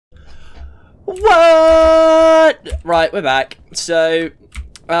What? Right, we're back. So,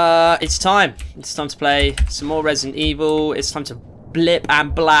 it's time. It's time to play some more Resident Evil. It's time to blip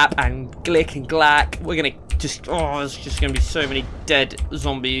and blap and glick and glack. We're gonna just, there's just gonna be so many dead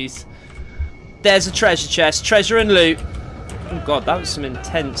zombies. There's a treasure chest, treasure and loot. Oh god, that was some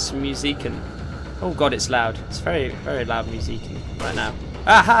intense music and, oh god, it's loud. It's very, very loud music right now.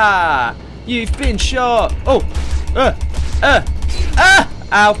 Aha! You've been shot! Oh!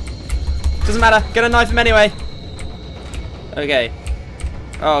 Ow! Doesn't matter. Gonna knife him anyway. Okay.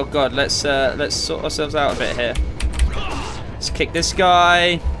 Oh god, let's sort ourselves out a bit here. Let's kick this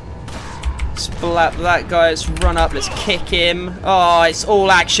guy. Splat that guy. Let's run up. Let's kick him. Oh, it's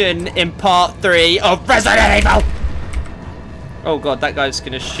all action in part 3 of Resident Evil. Oh god, that guy's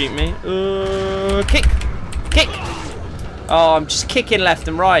gonna shoot me. Kick, kick. Oh, I'm just kicking left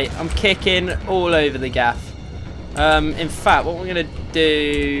and right. I'm kicking all over the gaff. In fact, what we're gonna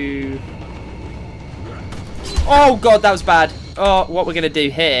do... Oh god, that was bad. Oh, what we're gonna do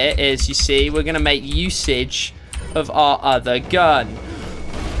here is, you see, we're gonna make usage of our other gun.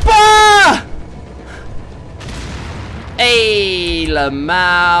 Bah! Hey,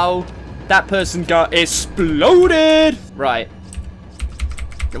 Lamau. That person got exploded. Right.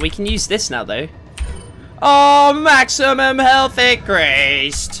 We can use this now, though. Oh, maximum health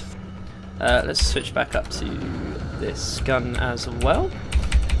increased. Let's switch back up to this gun as well.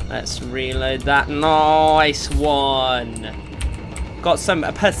 Let's reload that. Nice one. Got some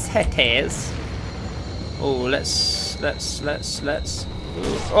pesetas. Oh, let's.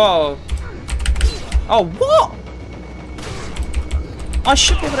 Oh. Oh, what? I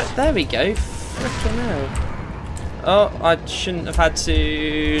should be able to. There we go. Frickin' hell. Oh, I shouldn't have had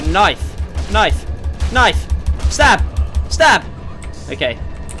to. Knife. Knife. Knife. Stab. Stab. Okay.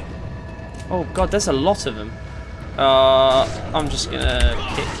 Oh god, there's a lot of them. I'm just gonna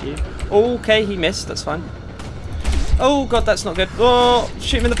kick you. Oh, okay, he missed. That's fine. Oh god, that's not good. Oh,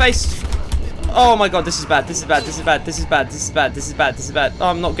 shoot him in the face. Oh my god, this is bad. This is bad. This is bad. This is bad. This is bad. This is bad. This is bad. Oh,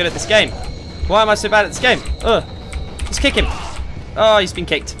 I'm not good at this game. Why am I so bad at this game? Let's kick him. Oh, he's been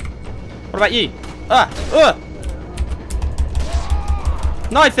kicked. What about you?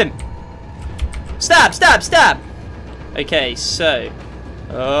 Knife him. Stab, stab, stab. Okay, so.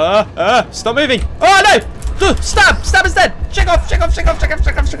 Stop moving. Oh no! Stab! Stab instead! Check off! Check off! Check off! Check off!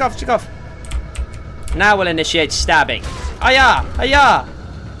 Check off! Check off! Check off! Now we'll initiate stabbing. Aya! Aya!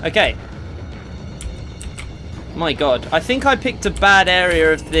 Okay. My god, I think I picked a bad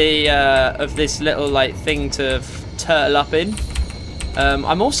area of the of this little like thing to turtle up in.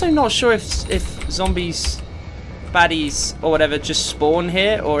 I'm also not sure if zombies, baddies or whatever just spawn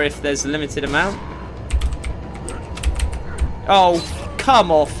here or if there's a limited amount. Oh,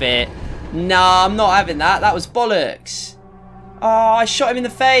 come off it. Nah, I'm not having that. That was bollocks. Oh, I shot him in the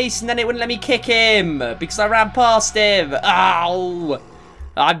face and then it wouldn't let me kick him because I ran past him. Ow.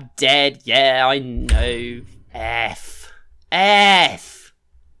 I'm dead. Yeah, I know. F. I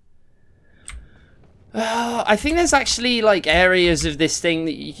think there's actually like areas of this thing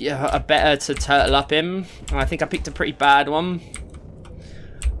that are better to turtle up in. I think I picked a pretty bad one.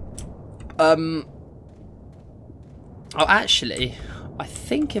 Oh, actually, I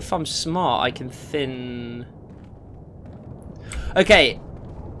think if I'm smart, I can thin... Okay.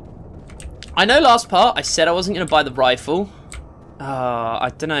 I know last part I said I wasn't going to buy the rifle.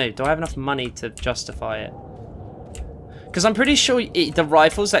 I don't know. Do I have enough money to justify it? Because I'm pretty sure the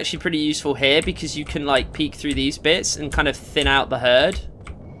rifle's actually pretty useful here because you can like peek through these bits and kind of thin out the herd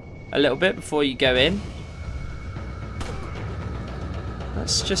a little bit before you go in.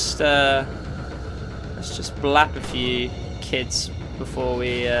 Let's just blap a few kids before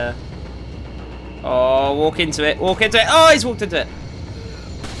we oh, walk into it. Walk into it. Oh, he's walked into it.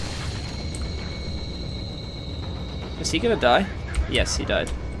 Is he gonna die? Yes, he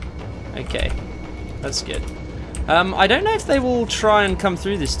died. Okay. That's good. I don't know if they will try and come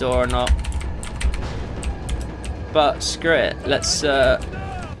through this door or not. But screw it. Let's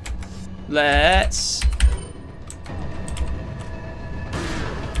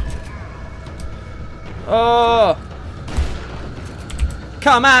Oh!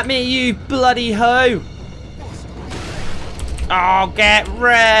 Come at me, you bloody hoe! Oh, get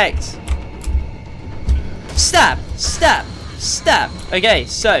wrecked! Stab! Stab! Stab! Okay,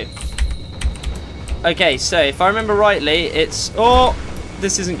 so if I remember rightly, it's... Oh!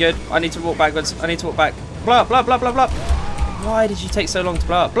 This isn't good. I need to walk backwards. I need to walk back. Blow up, blah, blah, blah, blah. Why did you take so long to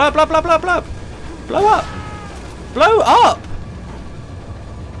blow up? Blah, blah, blah, blah, blah. Blow up! Blow up!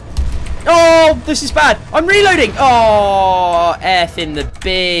 Oh, this is bad. I'm reloading. Oh, F in the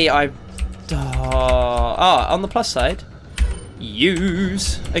B. Oh, on the plus side,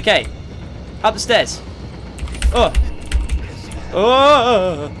 use. Okay. Up the stairs. Oh.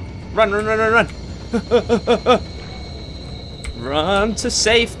 Oh. Run, run, run, run, run. Run to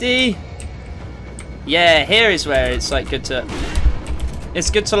safety. Yeah, here is where it's like good to... It's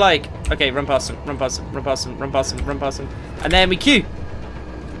good to like... Okay, run past him, run past him, run past him, run past him, run past him. And then we queue.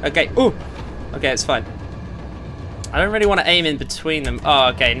 Okay, ooh. Okay, it's fine. I don't really want to aim in between them. Oh,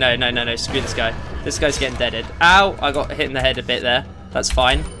 okay, no, no, no, no, screw this guy. This guy's getting deaded. Ow, I got hit in the head a bit there. That's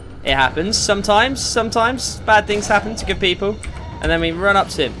fine. It happens sometimes bad things happen to good people. And then we run up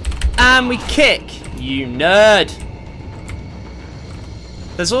to him. And we kick. You nerd.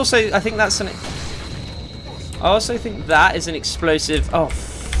 There's also, I think that's an... I also think that is an explosive... Oh,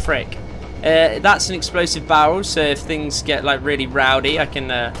 frick. That's an explosive barrel, so if things get like really rowdy, I can...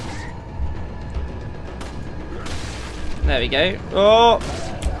 There we go. Oh!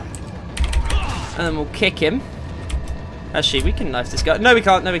 And then we'll kick him. Actually, we can knife this guy. No, we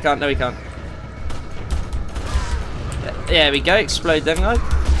can't. No, we can't. No, we can't. There we go. Explode them.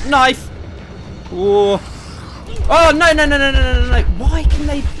 Knife! Whoa. Oh, no, no, no, no, no, no, no. Why can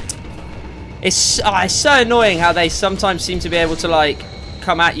they... It's so annoying how they sometimes seem to be able to, like,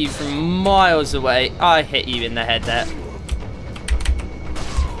 come at you from miles away. I hit you in the head there.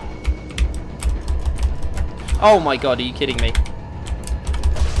 Oh my god, are you kidding me?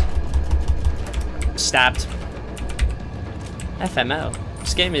 Stabbed. FML.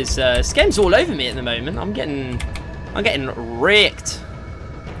 This game's all over me at the moment. I'm getting wrecked.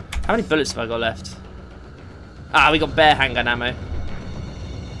 How many bullets have I got left? Ah, we got bare handgun ammo.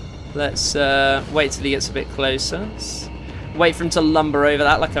 Let's wait till he gets a bit closer. Wait for him to lumber over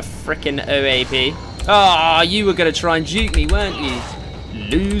that like a frickin' OAP. Ah, you were gonna try and juke me, weren't you?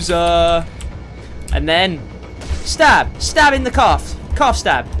 Loser. And then stab in the calf. Calf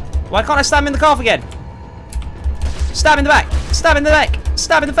stab. Why can't I stab him in the calf again? Stab in the back. Stab in the neck.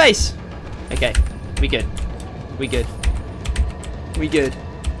 Stab in the face. Okay, we good. We good. We good.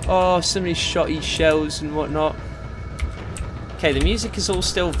 Oh, so many shotty shells and whatnot. Okay, the music is all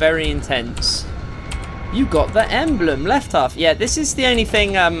still very intense. You got the emblem, left half. Yeah, this is the only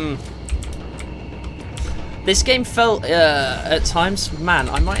thing. This game felt at times. Man,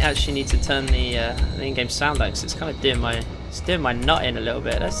 I might actually need to turn the in-game sound down because it's kind of doing my nut in a little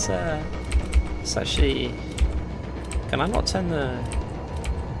bit. Let's actually. Can I not turn the?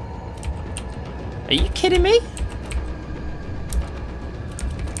 Are you kidding me?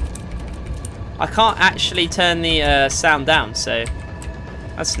 I can't actually turn the sound down, so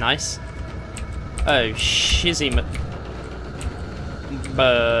that's nice. Oh, shizzy.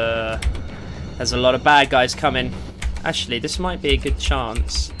 There's a lot of bad guys coming. Actually, this might be a good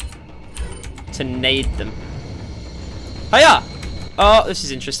chance to nade them. Hiya! Oh, this is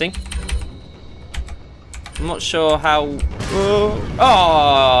interesting. I'm not sure how...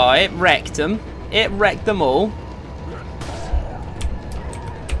 Oh, it wrecked them. It wrecked them all.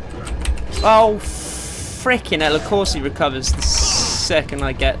 Oh, frickin' hell, of course he recovers the second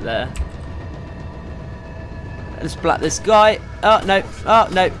I get there. Let's black this guy. Oh, no. Oh,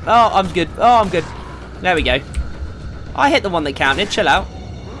 no. Oh, I'm good. Oh, I'm good. There we go. I hit the one that counted. Chill out.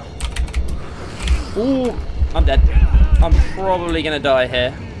 Ooh, I'm dead. I'm probably going to die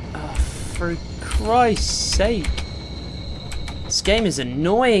here. Oh, for Christ's sake. This game is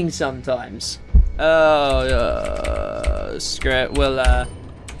annoying sometimes. Oh, screw it.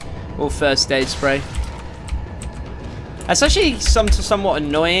 We'll first aid spray. It's actually somewhat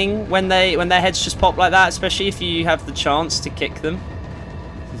annoying when their heads just pop like that, especially if you have the chance to kick them.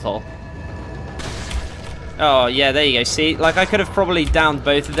 Lol. Oh yeah, there you go. See, like I could have probably downed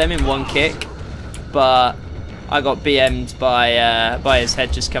both of them in one kick, but I got BM'd by his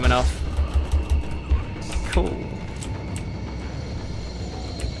head just coming off. Cool.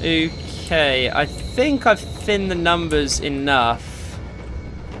 Okay, I think I've thinned the numbers enough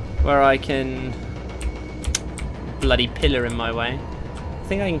where I can... Bloody pillar in my way. I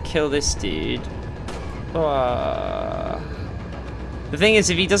think I can kill this dude. Oh. The thing is,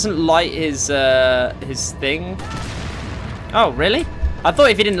 if he doesn't light his thing... Oh, really? I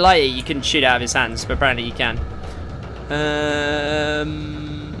thought if he didn't light it, you couldn't shoot out of his hands, but apparently you can.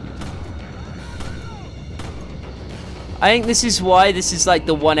 I think this is why this is like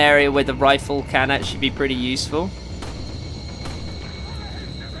the one area where the rifle can actually be pretty useful.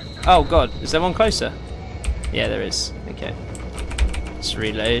 Oh god, is there one closer? Yeah, there is. Okay. Let's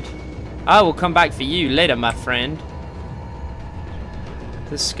reload. I will come back for you later, my friend.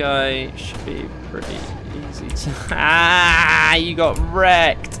 This guy should be pretty easy to... Ah, you got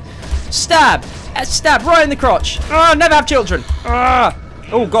wrecked. Stab! Stab right in the crotch. Oh, never have children. Ah.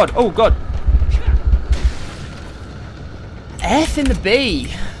 Oh god, oh god. F in the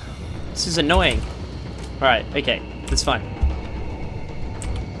B. This is annoying. Right, okay, that's fine.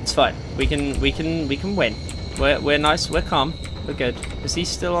 It's fine. We can win. We're nice, we're calm, we're good. Is he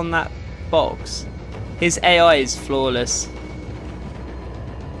still on that box? His AI is flawless.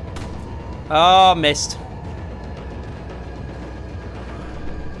 Oh, missed.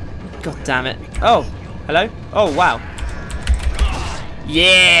 God damn it. Oh, hello? Oh, wow.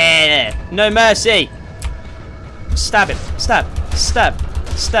 Yeah! No mercy! Stab him. Stab. Stab.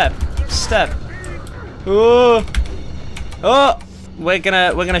 Stab. Stab. Oh! Oh! We're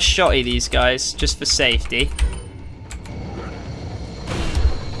gonna shotty these guys just for safety.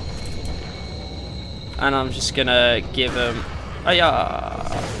 And I'm just gonna give them. Oh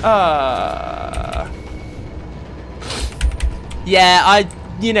yeah,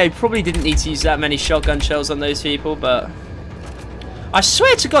 I probably didn't need to use that many shotgun shells on those people, but I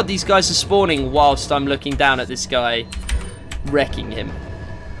swear to God these guys are spawning whilst I'm looking down at this guy wrecking him.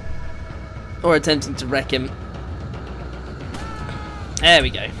 Or attempting to wreck him. There we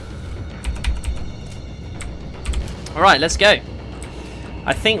go. Alright, let's go.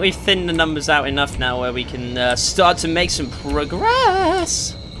 I think we've thinned the numbers out enough now where we can start to make some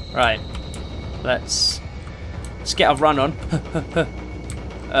progress. Right. Let's get a run on.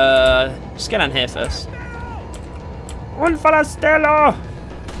 Just get down here first. Un falastello!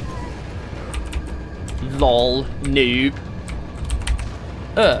 Lol, noob.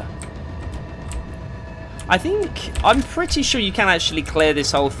 I'm pretty sure you can actually clear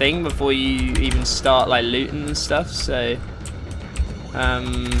this whole thing before you even start like looting and stuff, so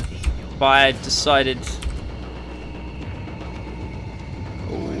but I decided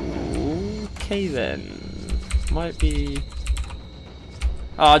okay then. Might be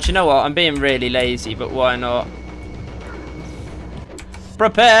oh, do you know what? I'm being really lazy, but why not?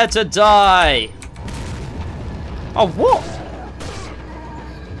 Prepare to die! Oh, what?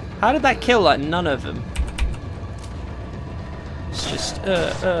 How did that kill like none of them? It's just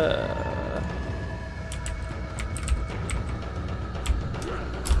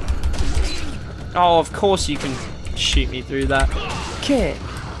oh, of course you can shoot me through that. Okay.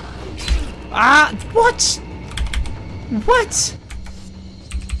 Ah, what? What?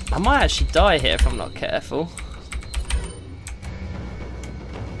 I might actually die here if I'm not careful.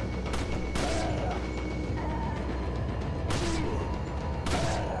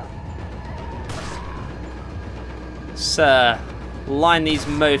 Sir, line these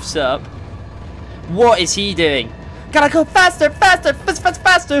moves up. What is he doing? Gotta go faster, faster,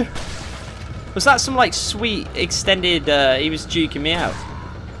 faster! Was that some like sweet extended? He was juking me out.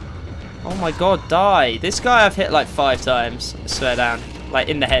 Oh my God, die! This guy I've hit like 5 times. I swear down, like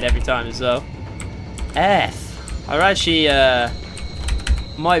in the head every time as well. F. I actually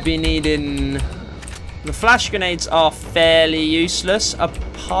might be needing. The flash grenades are fairly useless,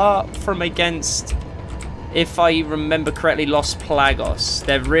 apart from against. If I remember correctly, Los Plagos.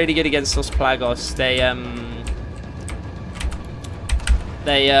 They're really good against Los Plagos.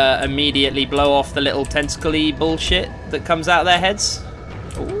 They immediately blow off the little tentacle-y bullshit that comes out of their heads.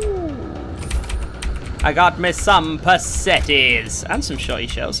 Ooh. I got me some pesetas and some shotty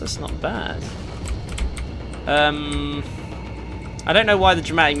shells. That's not bad. I don't know why the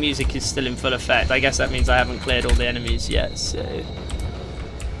dramatic music is still in full effect. I guess that means I haven't cleared all the enemies yet. So.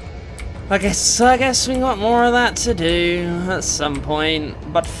 I guess we got more of that to do at some point,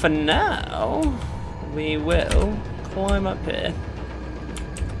 but for now, we will climb up here.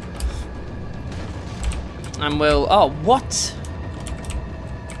 And we'll, oh, what?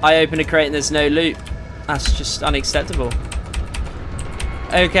 I opened a crate and there's no loot. That's just unacceptable.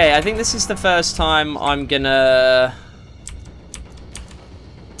 Okay, I think this is the first time I'm gonna...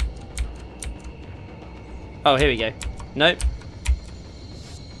 Oh, here we go. Nope.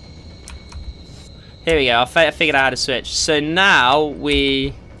 Here we go, I figured out how to switch. So now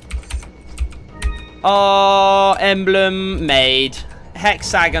we... Oh, emblem made.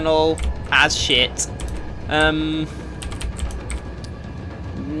 Hexagonal as shit. Yeah,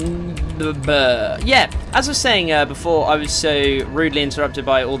 as I was saying before, I was so rudely interrupted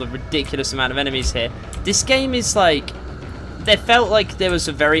by all the ridiculous amount of enemies here. This game is like... There felt like there was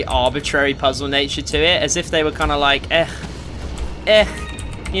a very arbitrary puzzle nature to it, as if they were kind of like,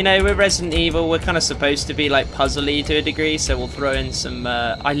 you know, we're Resident Evil, we're kind of supposed to be like puzzly to a degree, so we'll throw in some,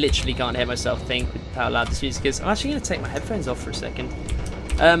 I literally can't hear myself think with how loud this music is. I'm actually going to take my headphones off for a second.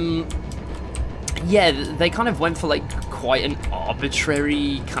 Yeah, they kind of went for like quite an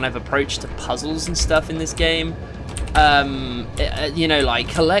arbitrary kind of approach to puzzles and stuff in this game. You know, like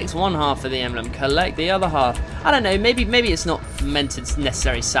collect one half of the emblem, collect the other half. I don't know, maybe it's not meant to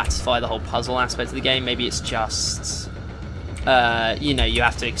necessarily satisfy the whole puzzle aspect of the game, maybe it's just... you know, you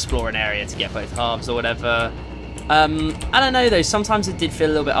have to explore an area to get both halves or whatever. I don't know though, sometimes it did feel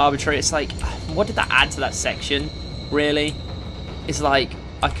a little bit arbitrary. It's like, what did that add to that section, really? It's like,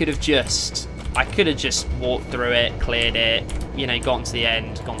 I could have just walked through it, cleared it, you know, gotten to the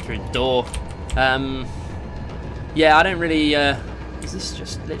end, gone through the door. Yeah, I don't really, is this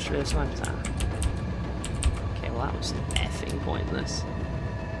just literally a sniper tower? Okay, well that was effing pointless.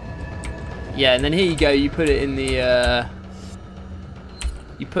 Yeah, and then here you go, you put it in the,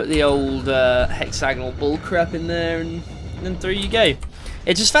 you put the old hexagonal bullcrap in there, and then through you go.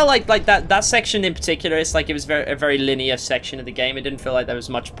 It just felt like that section in particular, it's like it was a very linear section of the game. It didn't feel like there was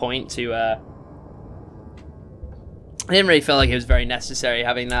much point to, I didn't really feel like it was very necessary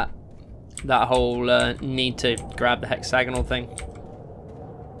having that whole need to grab the hexagonal thing.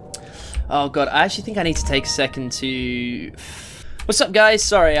 Oh god, I actually think I need to take a second to... What's up, guys?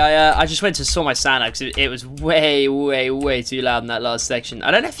 Sorry, I just went to saw my sound out because it was way too loud in that last section.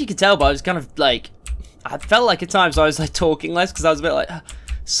 I don't know if you could tell, but I was kind of like, I felt like at times I was like talking less because I was a bit like,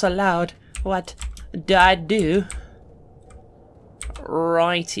 so loud. What do I do?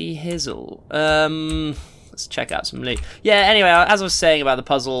 Righty hizzle. Let's check out some loot. Yeah, anyway, as I was saying about the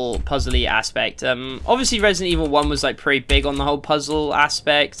puzzly aspect, obviously Resident Evil 1 was like pretty big on the whole puzzle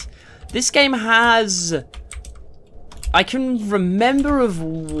aspect. This game has... I can remember of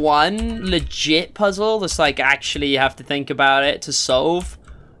one legit puzzle that's like actually you have to think about it to solve.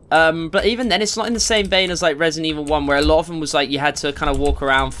 But even then, it's not in the same vein as like Resident Evil 1, where a lot of them was like you had to kind of walk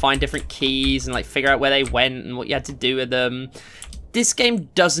around, find different keys, and like figure out where they went and what you had to do with them. This game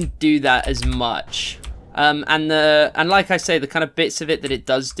doesn't do that as much. And like I say, the kind of bits of it that it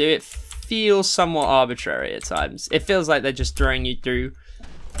does do, it feels somewhat arbitrary at times. It feels like they're just throwing you through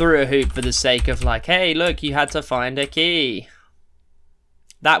a hoop for the sake of like, hey, look, you had to find a key.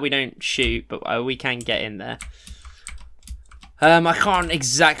 That we don't shoot, but we can get in there. I can't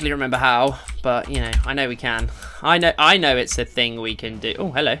exactly remember how, but you know, I know we can. I know it's a thing we can do.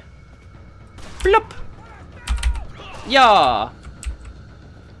 Oh, hello. Plop. Yeah.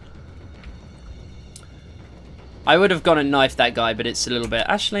 I would have gone and knifed that guy, but it's a little bit.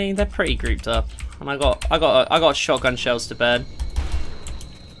 Actually, they're pretty grouped up, and I got shotgun shells to burn.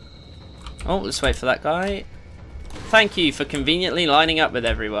 Oh, let's wait for that guy. Thank you for conveniently lining up with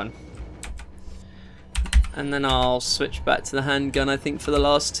everyone. And then I'll switch back to the handgun, I think, for the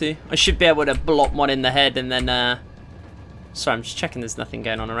last two. I should be able to blop one in the head and then, sorry, I'm just checking there's nothing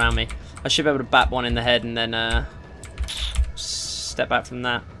going on around me. I should be able to bat one in the head and then, step back from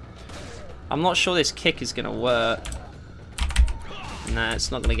that. I'm not sure this kick is going to work. Nah,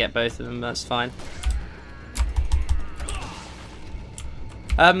 it's not going to get both of them, that's fine.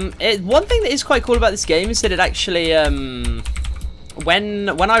 One thing that is quite cool about this game is that it actually, when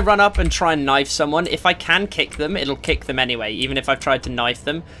I run up and try and knife someone, if I can kick them, it'll kick them anyway, even if I've tried to knife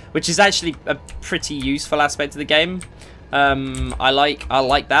them, which is actually a pretty useful aspect of the game. I like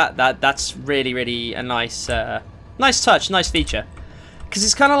that. That's really a nice touch, nice feature. Because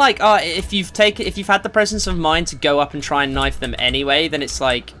it's kind of like, if you've had the presence of mind to go up and try and knife them anyway, then it's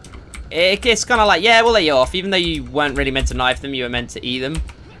like, it's kind of like, yeah, we'll let you off, even though you weren't really meant to knife them, you were meant to eat them.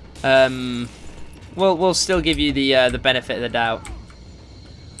 We'll still give you the benefit of the doubt.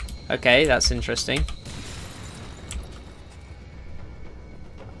 Okay, that's interesting.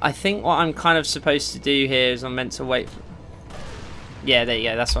 I think what I'm kind of supposed to do here is I'm meant to wait. Yeah, there you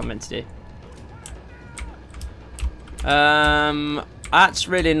go. That's what I'm meant to do. That's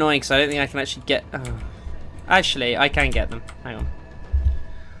really annoying because I don't think I can actually get. Actually, I can get them. Hang on.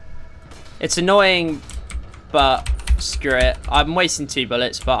 It's annoying, but screw it. I'm wasting 2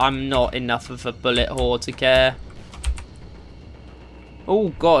 bullets, but I'm not enough of a bullet whore to care. Oh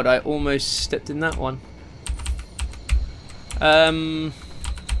god, I almost stepped in that one.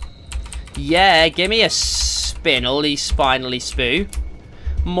 Yeah, give me a spinally, spinally spoo.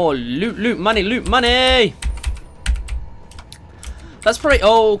 More loot, money! That's probably,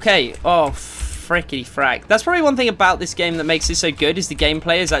 okay. Oh, frickety frack. That's probably one thing about this game that makes it so good, is the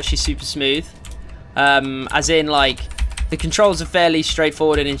gameplay is actually super smooth. As in, like, the controls are fairly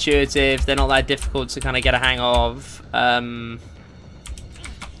straightforward and intuitive. They're not that difficult to kind of get a hang of.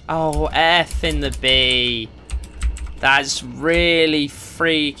 Oh, F in the B. That's really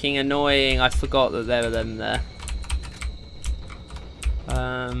freaking annoying. I forgot that there were them there.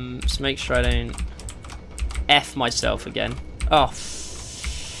 Just make sure I don't F myself again. Oh,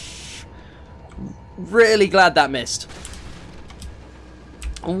 really glad that missed.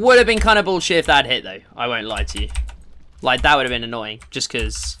 Would have been kind of bullshit if that hit, though. I won't lie to you. Like, that would have been annoying, just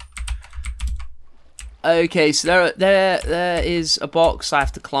because. Okay, so there is a box I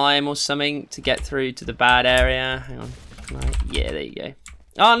have to climb or something to get through to the bad area. Hang on. Yeah, there you go.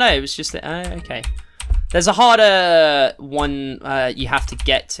 Oh no, it was just okay. There's a harder one you have to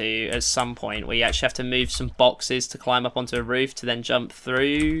get to at some point where you actually have to move some boxes to climb up onto a roof to then jump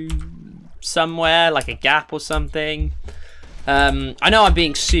through somewhere, like a gap or something. I know I'm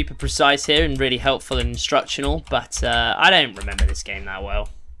being super precise here and really helpful and instructional, but I don't remember this game that well.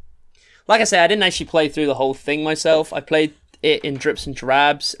 Like I said, I didn't actually play through the whole thing myself. I played it in drips and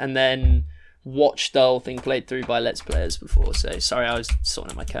drabs and then watched the whole thing played through by Let's Players before, so sorry I was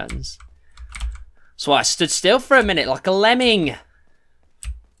sorting out my curtains. So I stood still for a minute like a lemming.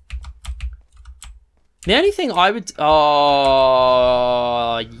 The only thing I would...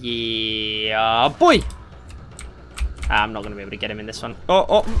 Oh, yeah, boy! I'm not going to be able to get him in this one.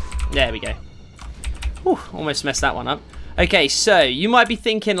 Oh, there we go. Whew, almost messed that one up. Okay, so you might be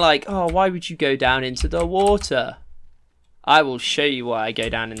thinking like, oh, why would you go down into the water? I will show you why I go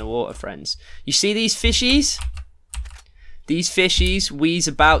down in the water, friends. You see these fishies? These fishies, we's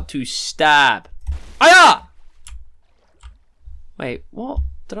about to stab. Aya! Wait, what?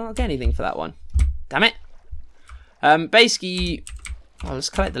 Did I not get anything for that one? Damn it. Basically, oh, let's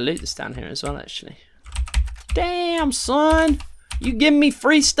collect the loot that's down here as well, actually. Damn, son. You giving me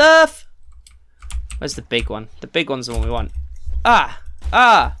free stuff? Where's the big one? The big one's the one we want. Come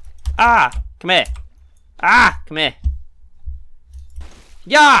here. Come here.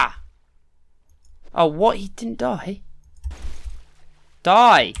 Yeah. Oh, what? He didn't die?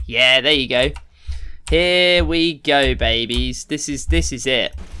 Die. Yeah, there you go. Here we go, babies. This is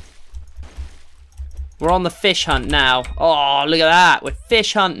it. We're on the fish hunt now. Oh, look at that. We're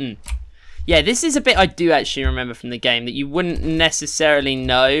fish hunting. Yeah, this is a bit I do actually remember from the game that you wouldn't necessarily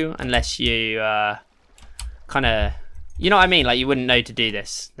know unless you kind of, you know what I mean? Like you wouldn't know to do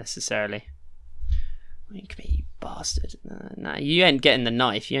this necessarily. Come here, you bastard. Nah, you ain't getting the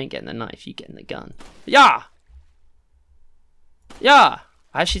knife. You ain't getting the knife. You getting the gun. Yeah. Yeah.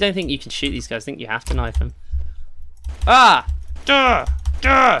 I actually don't think you can shoot these guys. I think you have to knife them. Duh.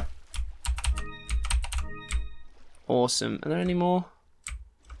 Awesome. Are there any more?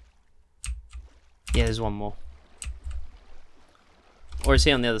 Yeah, there's one more. Or is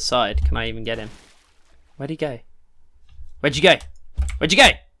he on the other side? Can I even get him? Where'd he go? Where'd you go? Where'd you go?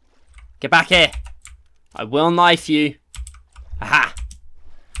 Get back here. I will knife you. Aha.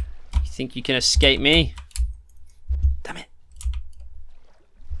 You think you can escape me? Damn it.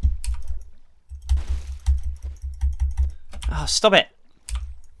 Oh, stop it.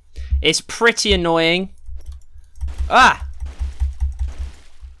 It's pretty annoying.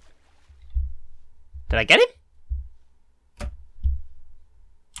 Did I get him?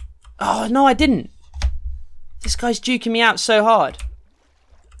 Oh, no, I didn't. This guy's duking me out so hard.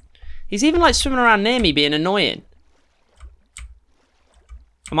 He's even like swimming around near me being annoying.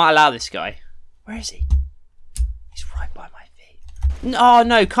 I might allow this guy. Where is he? He's right by my feet. Oh,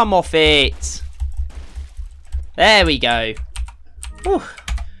 no, come off it. There we go. Whew.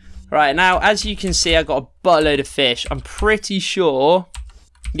 Right, now, as you can see, I've got a buttload of fish. I'm pretty sure...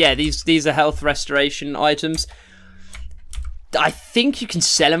 Yeah, these are health restoration items. I think you can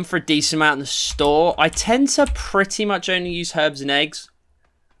sell them for a decent amount in the store. I tend to pretty much only use herbs and eggs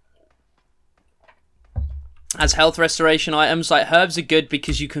as health restoration items. Like, herbs are good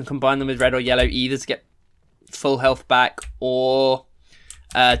because you can combine them with red or yellow either to get full health back or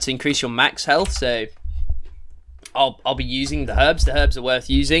to increase your max health. So I'll be using the herbs. The herbs are worth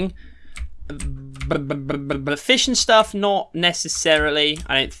using. But fish and stuff, not necessarily,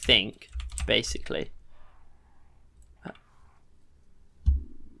 I don't think, basically.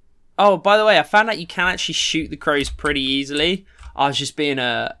 Oh, by the way, I found out you can actually shoot the crows pretty easily. I was just being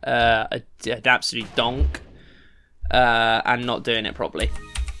an absolute donk and not doing it properly.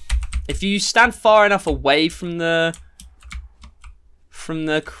 If you stand far enough away from the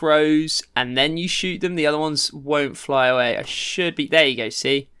crows and then you shoot them, the other ones won't fly away. I should be... There you go,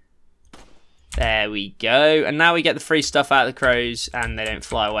 see? There we go. And now we get the free stuff out of the crows and they don't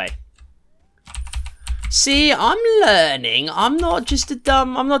fly away. See, I'm learning. I'm not just a...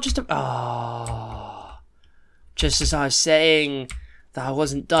 Oh. Just as I was saying that I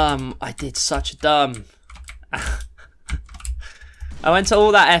wasn't dumb, I did such a dumb. I went to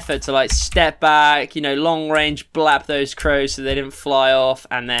all that effort to like step back, you know, long range blap those crows so they didn't fly off,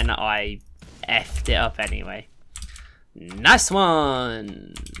 and then I effed it up anyway. Nice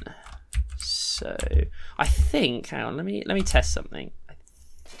one. So I think, hang on, let me test something.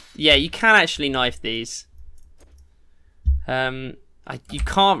 Yeah, you can actually knife these. You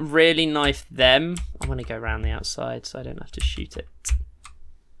can't really knife them. I'm gonna go around the outside so I don't have to shoot it.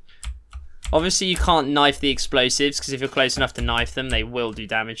 Obviously you can't knife the explosives because if you're close enough to knife them, they will do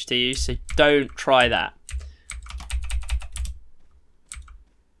damage to you. So don't try that.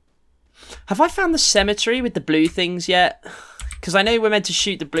 Have I found the cemetery with the blue things yet? Because I know we're meant to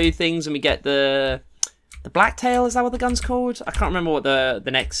shoot the blue things and we get the blacktail. Is that what the gun's called? I can't remember what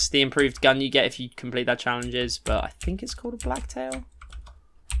the improved gun you get if you complete that challenge is, but I think it's called a blacktail.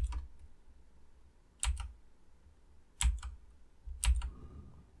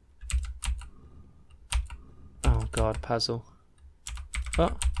 Oh god, puzzle.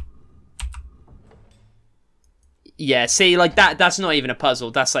 What? Yeah, see, like that's not even a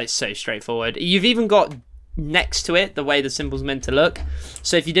puzzle. That's like so straightforward. You've even got next to it the way the symbol's meant to look.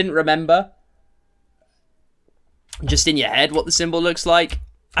 So if you didn't remember, just in your head what the symbol looks like.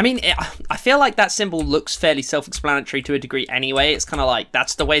 I mean, I feel like that symbol looks fairly self-explanatory to a degree anyway. It's kind of like,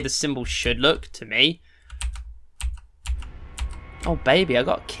 that's the way the symbol should look to me. Oh baby, I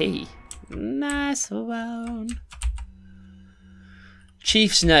got a key. Nice one.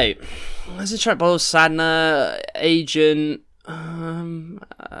 Chief's note. As a trap ball, Sadner, agent,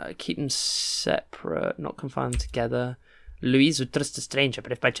 keep them separate, not confined together. Louise would trust a stranger,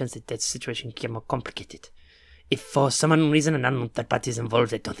 but if by chance the situation became more complicated. If for some unknown reason an unknown third party is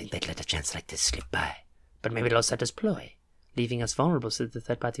involved, I don't think they'd let a chance like this slip by. But maybe lost at his ploy, leaving us vulnerable so that the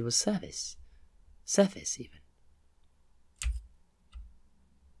third party will surface even.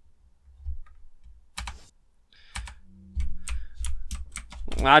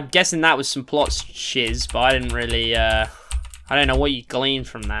 I'm guessing that was some plot shiz, but I didn't really, I don't know what you gleaned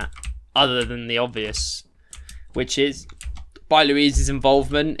from that, other than the obvious, which is, by Louise's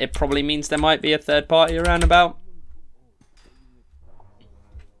involvement, it probably means there might be a third party around about.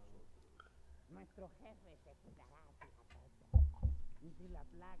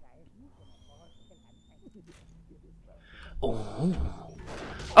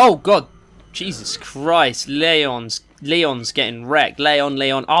 Oh god, Jesus Christ, Leon's getting wrecked.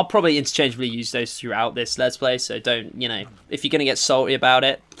 Leon. I'll probably interchangeably use those throughout this Let's Play, so don't, you know, if you're going to get salty about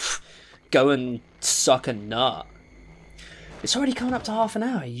it, go and suck a nut. It's already coming up to half an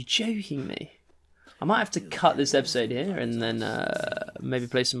hour. Are you joking me? I might have to cut this episode here and then maybe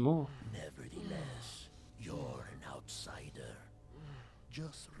play some more. Nevertheless, you're an outsider.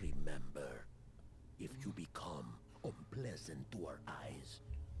 Just remember, if you become unpleasant to our eyes,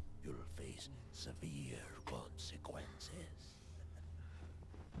 you'll face severe consequences.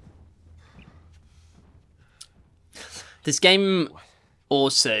 This game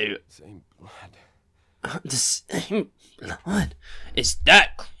also... Same blood. The same blood? Is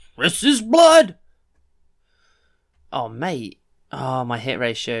that Chris's blood? Oh, mate. Oh, my hit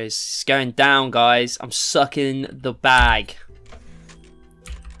ratio is going down, guys. I'm sucking the bag.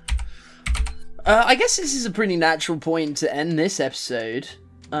 I guess this is a pretty natural point to end this episode.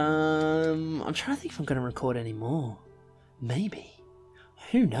 I'm trying to think if I'm going to record any more. Maybe.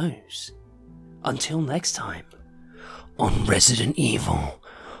 Who knows? Until next time on Resident Evil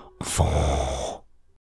 4.